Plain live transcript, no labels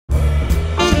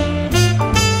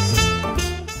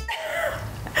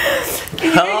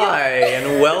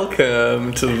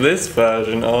welcome to this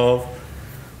version of...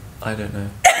 I don't know.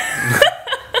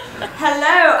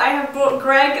 Hello, I have brought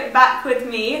Greg back with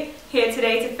me here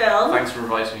today to film. Thanks for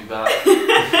inviting me back.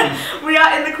 We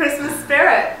are in the Christmas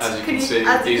spirit. As you can see,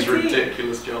 these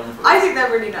ridiculous jumpers. I think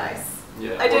they're really nice.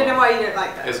 Yeah, I don't know why you don't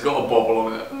like them. It's got a bobble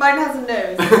on it. Mine has a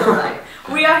nose, it's alright.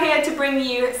 We are here to bring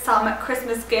you some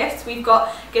Christmas gifts. We've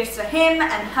got gifts for him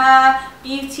and her,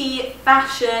 beauty,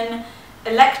 fashion,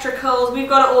 electricals. We've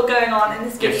got it all going on in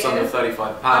this video. Gifts under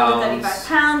 £35. Under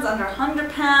 £35, under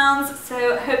 £100.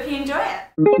 So hope you enjoy it.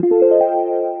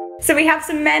 So we have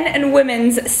some men and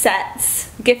women's sets,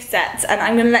 gift sets, and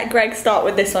I'm going to let Greg start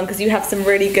with this one because you have some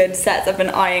really good sets I've been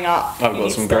eyeing up. I've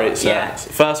got some great sets.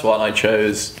 Yeah. First one I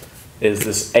chose is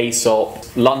this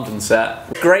Aesop London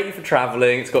set. Great for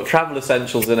travelling, it's got travel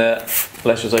essentials in it.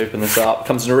 Let's just open this up.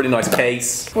 Comes in a really nice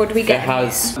case. What do we get? It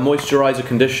has moisturiser,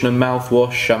 conditioner,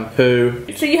 mouthwash,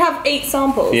 shampoo. So you have 8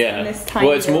 samples in this tiny.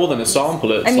 Well, it's more than a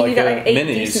sample, it's like, you get like 8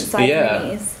 minis. decent sized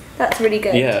minis. That's really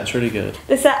good. Yeah, it's really good.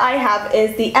 The set I have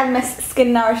is the MS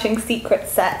Skin Nourishing Secret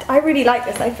set. I really like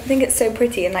this. I think it's so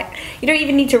pretty, and like you don't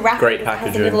even need to wrap it. It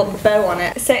has a little bow on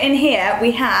it. So in here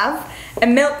we have a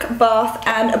milk bath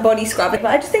and a body scrub. But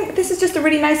I just think this is just a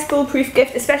really nice foolproof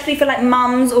gift, especially for like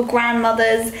mums or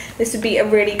grandmothers. This would be a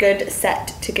really good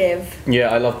set to give. Yeah,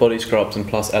 I love body scrubs, and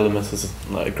plus Elemis is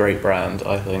like a great brand,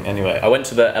 I think. Anyway, I went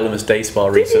to the Elemis Day Spa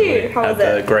recently. How was it?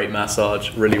 Had a great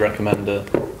massage. Really recommend it.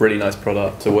 Really nice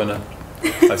product. It's a winner.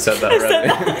 I've said that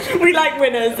already. We like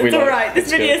winners. It's alright.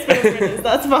 This video is full of winners.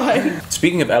 That's fine.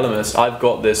 Speaking of Elemis, I've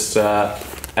got this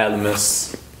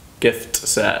Elemis gift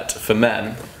set for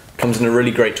men. Comes in a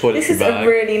really great toiletry bag. This is a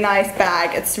really nice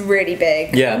bag. It's really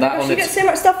big. Yeah, that one. You get so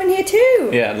much stuff in here too.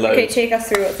 Yeah, loads. Okay, take us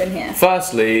through what's in here.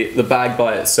 Firstly, the bag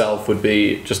by itself would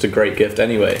be just a great gift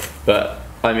anyway, but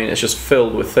I mean, it's just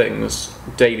filled with things.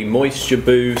 Daily moisture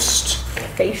boost.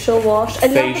 Facial wash. I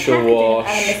love the packaging wash.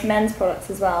 And this men's products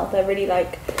as well. They're really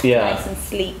like nice and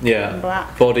sleek and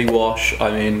black. Body wash. I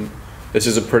mean, this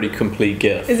is a pretty complete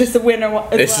gift. Is this a winner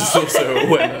This is also a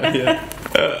winner, yeah.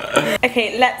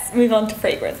 Okay, let's move on to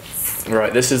fragrance.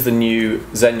 Right, this is the new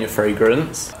Xenia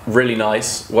fragrance. Really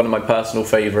nice. One of my personal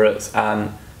favourites,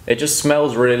 and it just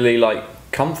smells really like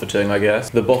comforting, I guess.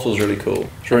 The bottle's really cool.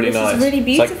 It's really nice. Is really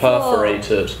beautiful. It's like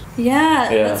perforated. Yeah,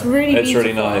 that's really beautiful. It's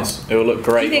really nice. It will look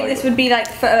great. Do you think this would be like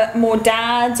for more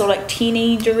dads or like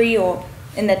teenagery or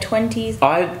in their 20s?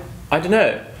 I don't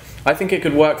know. I think it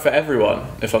could work for everyone,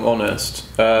 if I'm honest.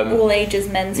 All ages,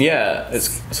 men's. Yeah,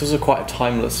 it's also quite a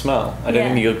timeless smell. I don't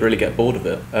think you'd really get bored of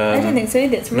it. I don't think so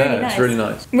either. It's really nice. It's really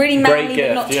nice. Really manly,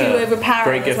 but not too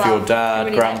overpowering. Great gift for your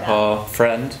dad, grandpa,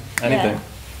 friend, anything. Yeah.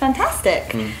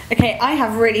 Fantastic. Okay, I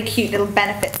have a really cute little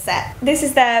benefit set. This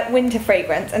is their winter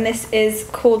fragrance, and this is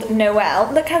called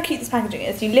Noel. Look how cute this packaging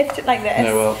is. You lift it like this.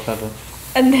 Noel, clever.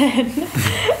 And then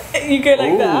you go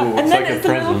like that, and then it's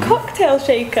a little cocktail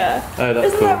shaker. Oh,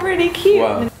 that's Isn't that really cute?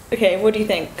 Wow. Okay, what do you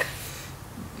think?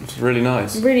 It's really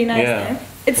nice. Really nice, though.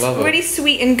 It's really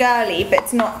sweet and girly, but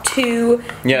it's not too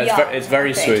young, it's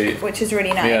very sweet. Which is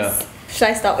really nice. Yeah. Should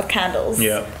I start with candles?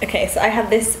 Yeah. Okay, so I have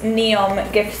this neon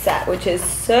gift set, which is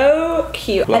so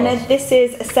cute. And then this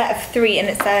is a set of 3, and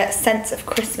it's a sense of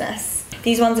Christmas.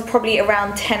 These ones are probably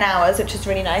around 10 hours, which is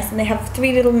really nice. And they have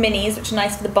 3 little minis, which are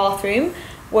nice for the bathroom.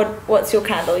 What's your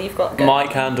candle you've got going? My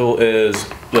candle is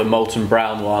the molten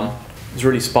brown one. It's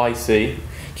really spicy.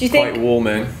 Do you think quite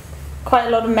warming? Quite a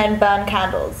lot of men burn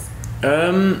candles.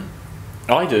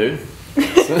 I do.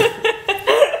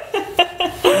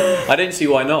 I don't see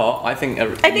why not. I think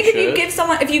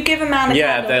if you give a man a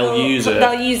candle, they'll use it.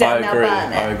 They'll use it and they'll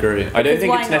burn it. I agree. I don't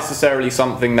think it's necessarily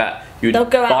something that you'd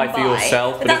buy for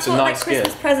yourself, but it's a nice gift. That's what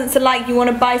Christmas presents are like. You want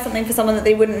to buy something for someone that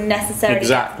they wouldn't necessarily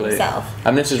get for themselves.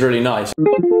 And this is really nice.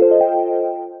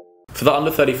 For the under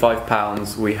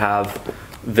 £35, we have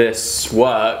this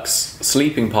Works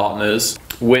Sleeping Partners,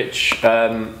 which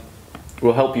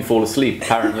will help you fall asleep,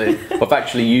 apparently. I've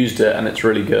actually used it and it's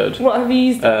really good. What have you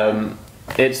used?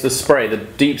 It's the spray, the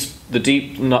deep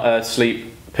sleep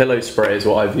pillow spray is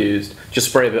what I've used. Just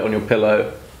spray a bit on your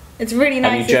pillow. It's really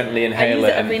nice. And you gently inhale it.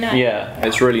 Every night. Yeah,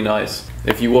 it's really nice.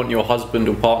 If you want your husband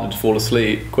or partner to fall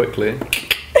asleep quickly,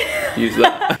 use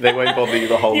that. They won't bother you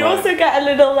the whole night. You also get a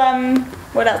little,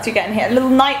 what else do you get in here? A little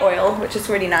night oil, which is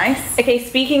really nice. Okay,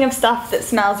 speaking of stuff that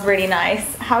smells really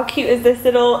nice, how cute is this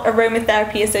little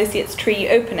Aromatherapy Associates tree? You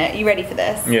open it. You ready for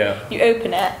this? Yeah. You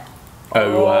open it.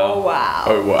 Oh wow. Oh wow.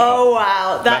 Oh wow. Oh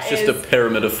wow. That's just a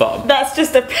pyramid of fun. That's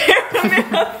just a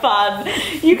pyramid of fun.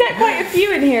 You get quite a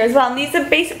few in here as well. And these are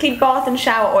basically bath and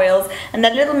shower oils, and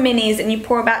they're little minis, and you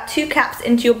pour about 2 caps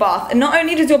into your bath. And not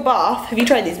only does your bath, have you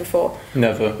tried these before?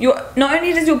 Never. Not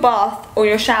only does your bath or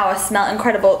your shower smell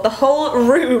incredible, the whole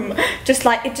room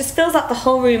it just fills up the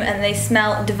whole room, and they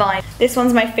smell divine. This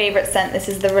one's my favourite scent. This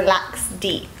is the Relax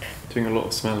Deep. Doing a lot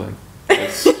of smelling.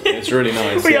 It's really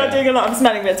nice. We are doing a lot of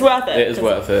smelling, but it's worth it. It is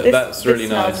worth it. That's really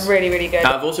nice. It smells really, really good.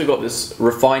 I've also got this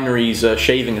Refinery's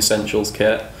shaving essentials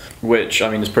kit, which I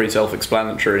mean is pretty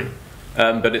self-explanatory,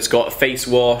 but it's got a face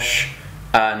wash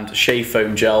and shave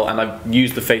foam gel, and I've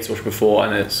used the face wash before,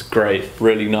 and it's great,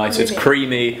 really nice. Really? It's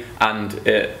creamy and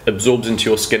it absorbs into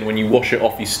your skin. When you wash it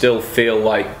off, you still feel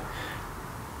like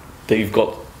that you've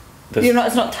got.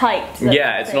 It's not tight.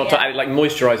 Yeah, it's not tight. It like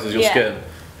moisturizes your skin.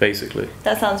 Basically.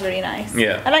 That sounds really nice.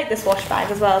 Yeah. I like this wash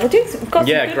bag as well. We've got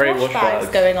some good wash bags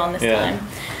going on this time.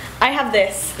 I have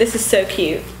this. This is so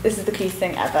cute. This is the cutest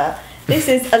thing ever. This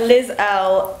is a Liz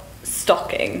Earle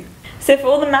stocking. So for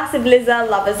all the massive Liz Earle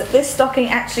lovers, this stocking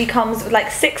actually comes with like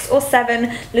 6 or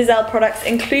 7 Liz Earle products,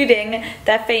 including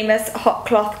their famous hot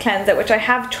cloth cleanser, which I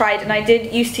have tried and I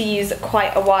did used to use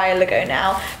quite a while ago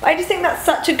now. But I just think that's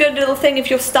such a good little thing if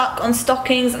you're stuck on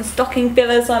stockings and stocking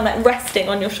fillers. So I'm like resting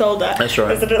on your shoulder. That's right.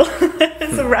 There's a little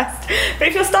there's a rest. But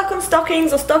if you're stuck on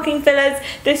stockings or stocking fillers,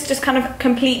 this just kind of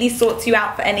completely sorts you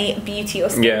out for any beauty or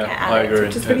skincare addicts,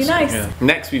 which is really nice. Yeah.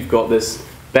 Next we've got this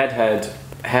bedhead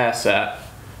hair set,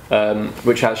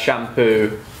 which has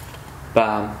shampoo,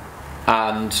 balm,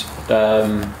 and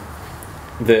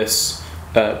this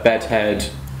bedhead,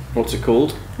 what's it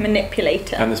called?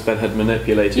 Manipulator. And this bedhead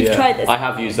manipulator. You've tried this? I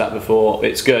have used that before.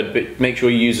 It's good, but make sure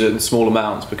you use it in small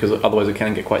amounts because otherwise it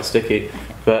can get quite sticky. Okay.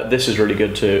 But this is really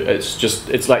good too.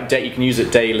 It's like you can use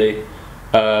it daily,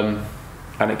 and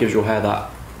it gives your hair that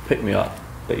pick-me-up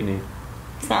that you need.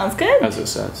 Sounds good. As it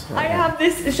says. I have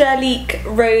this Gerlique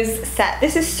rose set.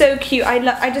 This is so cute.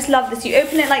 I just love this. You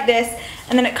open it like this,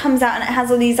 and then it comes out and it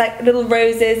has all these like little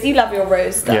roses. You love your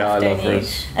rose stuff, don't you?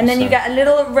 Rose. And then you get a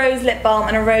little rose lip balm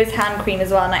and a rose hand cream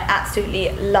as well, and I absolutely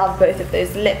love both of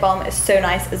those. The lip balm is so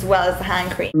nice as well as the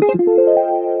hand cream.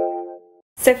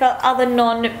 So for other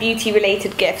non-beauty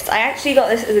related gifts, I actually got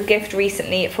this as a gift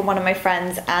recently from one of my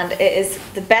friends, and it is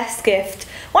the best gift,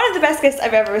 one of the best gifts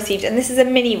I've ever received, and this is a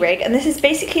mini rig, and this is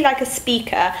basically like a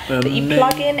speaker that you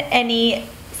plug in any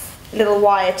little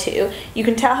wire to. You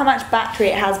can tell how much battery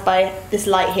it has by this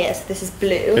light here, so this is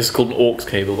blue. This is called an aux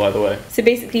cable, by the way. So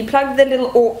basically you plug the little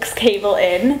aux cable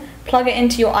in, plug it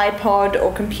into your iPod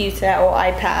or computer or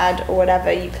iPad or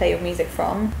whatever you play your music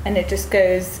from, and it just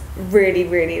goes really,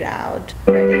 really loud.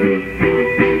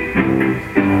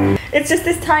 It's just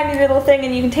this tiny little thing,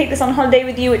 and you can take this on holiday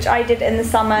with you, which I did in the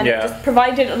summer, and it just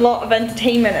provided a lot of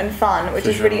entertainment and fun, which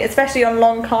is really, especially on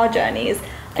long car journeys.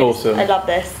 Awesome. I love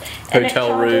this.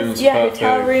 Hotel rooms. Yeah,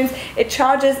 hotel rooms. It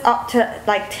charges up to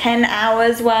like 10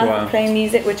 hours worth of playing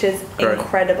music, which is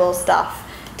incredible stuff.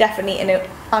 Definitely an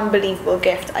unbelievable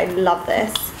gift. I love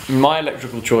this. My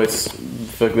electrical choice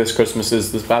for this Christmas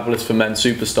is the Fabulous for Men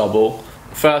Super Stubble.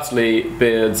 Firstly,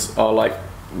 beards are like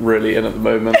really in at the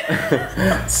moment,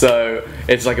 so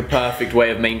it's like a perfect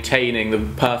way of maintaining the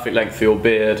perfect length for your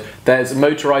beard. There's a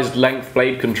motorized length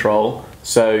blade control,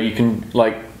 so you can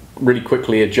like really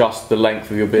quickly adjust the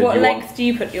length of your beard. What length do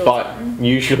you put yours on?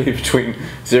 Usually between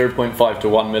 0.5 to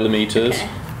 1 millimeters,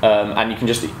 and you can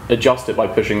just adjust it by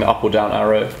pushing the up or down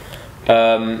arrow.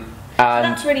 And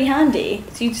that's really handy.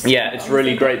 So you just it's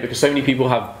really great because so many people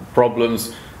have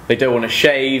problems. They don't want to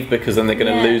shave because then they're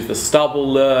going to lose the stubble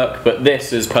look, but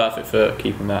this is perfect for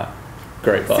keeping that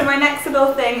great vibe. So my next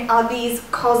little thing are these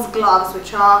COS gloves,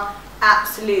 which are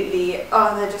absolutely,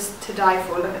 they're just to die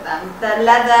for. Look at them. They're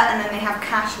leather and then they have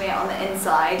cashmere on the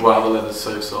inside. Wow, the leather's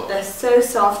so soft. They're so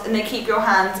soft and they keep your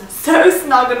hands so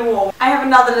snug and warm. I have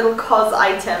another little COS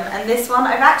item, and this one,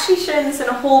 I've actually shown this in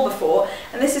a haul before,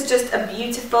 and this is just a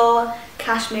beautiful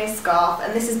cashmere scarf,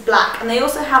 and this is black, and they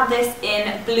also have this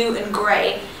in blue and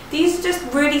grey. These are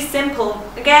just really simple.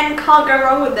 Again, can't go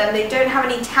wrong with them. They don't have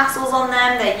any tassels on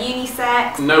them. They're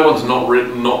unisex. No one's not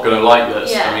going to like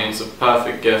this. I mean, it's a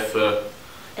perfect gift for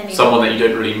someone that you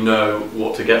don't really know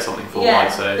what to get something for,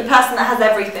 I'd say. The person that has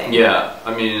everything. Yeah,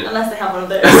 I mean... Unless they have one of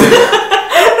those. Then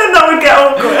that would get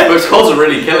awkward. But COS are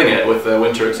really killing it with their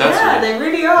winter accessories. Yeah, they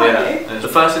really are. Yeah. The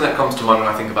first thing that comes to mind when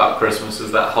I think about Christmas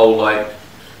is that whole, like,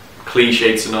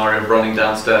 cliched scenario of running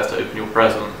downstairs to open your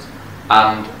presents.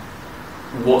 And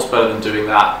what's better than doing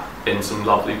that in some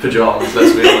lovely pyjamas,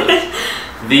 let's be honest.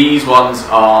 These ones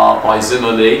are by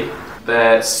Zimmerly.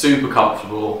 They're super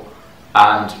comfortable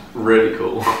and really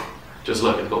cool. Just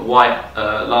look, it's got white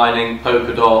lining,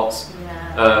 polka dots.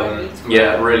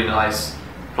 Yeah, really nice.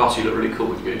 Plus you look really cool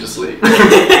when you go to sleep.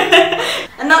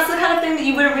 And that's the kind of thing that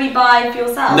you wouldn't really buy for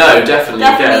yourself. No, definitely.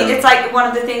 Definitely, it's like one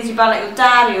of the things you buy like your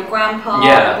dad or your grandpa or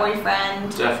your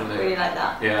boyfriend. Definitely. Really like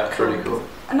that. Yeah, it's really cool.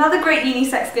 Another great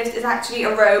unisex gift is actually a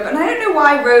robe, and I don't know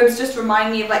why robes just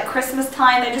remind me of like Christmas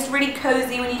time. They're just really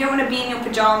cozy when you don't want to be in your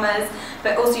pajamas,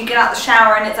 but also you get out the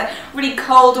shower and it's like really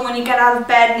cold, and when you get out of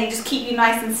bed and they just keep you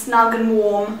nice and snug and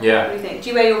warm. Yeah. What do you think? Do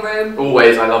you wear your robe?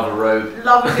 Always, I love a robe.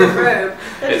 Love a good robe.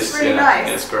 They're just really nice.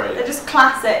 It's great. They're just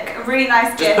classic, a really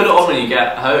nice gift. Just put it on when you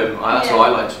get home. That's what I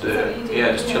like to do.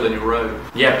 Yeah, just chill in your robe.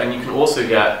 Yeah, and you can also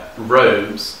get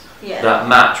robes that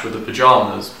match with the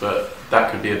pajamas, but that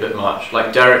could be a bit much.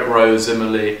 Like Derek Rose,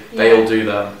 Amelia, they all do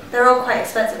them. They're all quite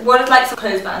expensive. What are like some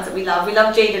clothes brands that we love? We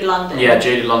love Jaded London. Yeah,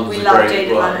 Jaded London's We love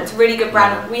Jaded London. It's a really good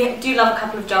brand. We do love a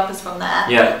couple of jumpers from there.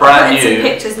 Yeah, brand new. I'll put in some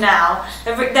pictures now.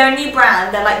 They're a new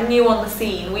brand. They're like new on the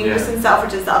scene. We were just in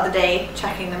Selfridges the other day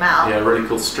checking them out. Yeah, really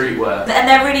cool streetwear. And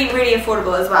they're really, really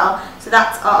affordable as well. So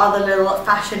that's our other little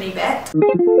fashion-y bit.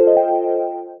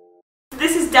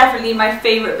 This is definitely my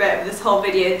favourite bit of this whole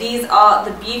video. These are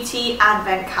the beauty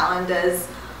advent calendars.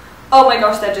 Oh my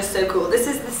gosh, they're just so cool. This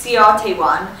is the CRT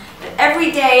one. And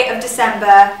every day of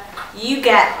December, you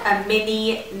get a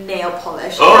mini nail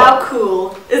polish. Oh. How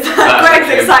cool is that?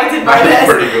 Greg's excited by this.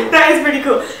 Pretty cool. That is pretty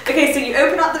cool. Okay, so you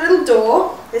open up the little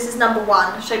door. This is number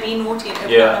one. Should I be naughty and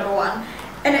open up number one?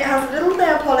 And it has a little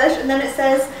nail polish, and then it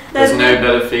says... There's no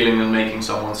better feeling than making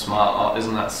someone smile. Oh,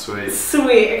 isn't that sweet?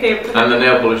 Sweet, okay. And the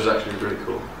nail polish is actually really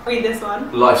cool. Read this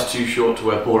one. Life's too short to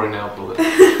wear boring nail polish.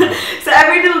 So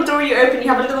every little door you open, you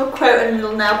have a little quote and a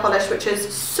little nail polish, which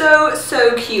is so,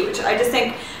 so cute. Which I just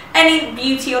think any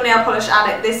beauty or nail polish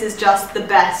addict, this is just the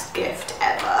best gift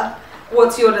ever.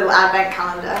 What's your little advent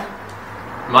calendar?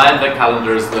 My advent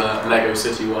calendar is the Lego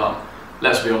City one.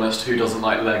 Let's be honest, who doesn't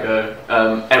like Lego?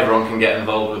 Everyone can get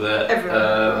involved with it.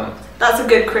 Everyone. That's a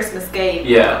good Christmas game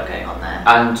going on there.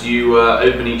 And you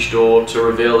open each door to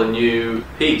reveal a new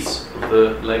piece of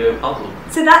the Lego puzzle.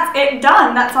 So that's it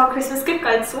done. That's our Christmas gift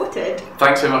guide sorted.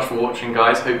 Thanks so much for watching,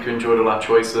 guys. Hope you enjoyed all our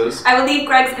choices. I will leave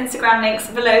Greg's Instagram links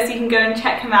below so you can go and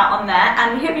check him out on there.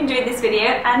 And we hope you enjoyed this video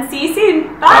and see you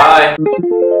soon. Bye!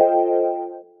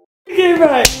 Okay,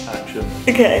 right. Action.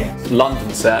 Okay. London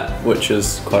set, which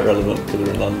is quite relevant because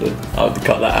we're in London. I would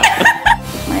cut that out.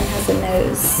 Mine has a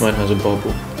nose. Mine has a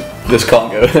bobble. This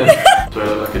can't go in. So I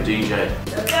look like a DJ.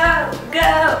 Go,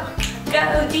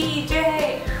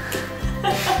 DJ!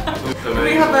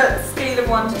 We have a scale of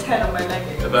 1 to 10 on my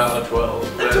leggings. About a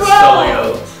 12. A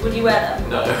 12? Would you wear them?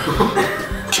 No.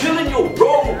 Chill in your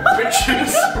robe,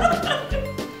 bitches!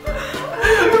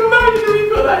 Imagine we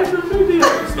got that in the video.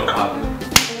 It's not happening.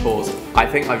 Pause. I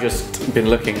think I've just been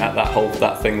looking at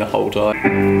that thing the whole time.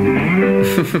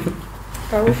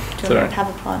 Oh, do you want to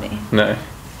have a party? No.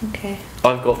 Okay.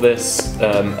 I've got this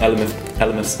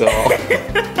element scarf.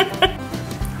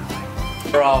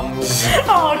 Crumbs.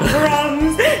 Oh,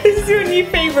 crumbs. This is your new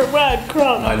favourite word,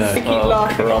 crumbs. I know. I keep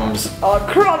laughing. Crumbs. Oh,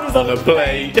 crumbs on a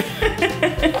plate.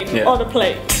 On a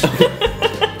plate.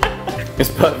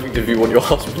 It's perfect if you want your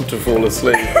husband to fall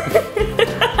asleep.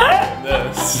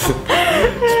 This.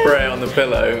 Spray on the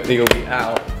pillow and you'll be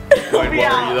out. Won't worry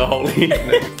you the whole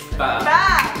evening.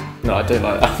 Back. No, I don't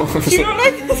like that one. Do you not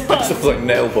like this one? It sounds like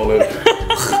nail polish.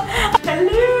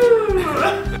 Hello!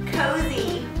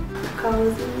 Cozy.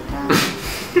 Cozy.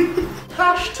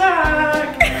 Hashtag!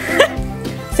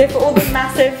 So for all the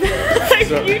massive...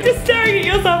 you just staring at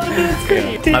yourself into the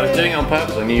screen. I was doing it on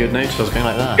purpose, I knew you'd notice I was going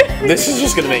like that. This is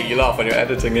just going to make you laugh when you're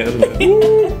editing it, isn't it?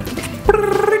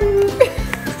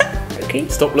 Okay.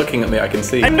 Stop looking at me, I can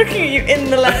see. I'm looking at you in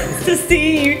the lens to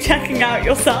see you checking out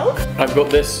yourself. I've got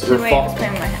this... Wait, it's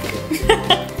playing my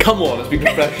head. Come on, let's be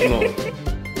professional.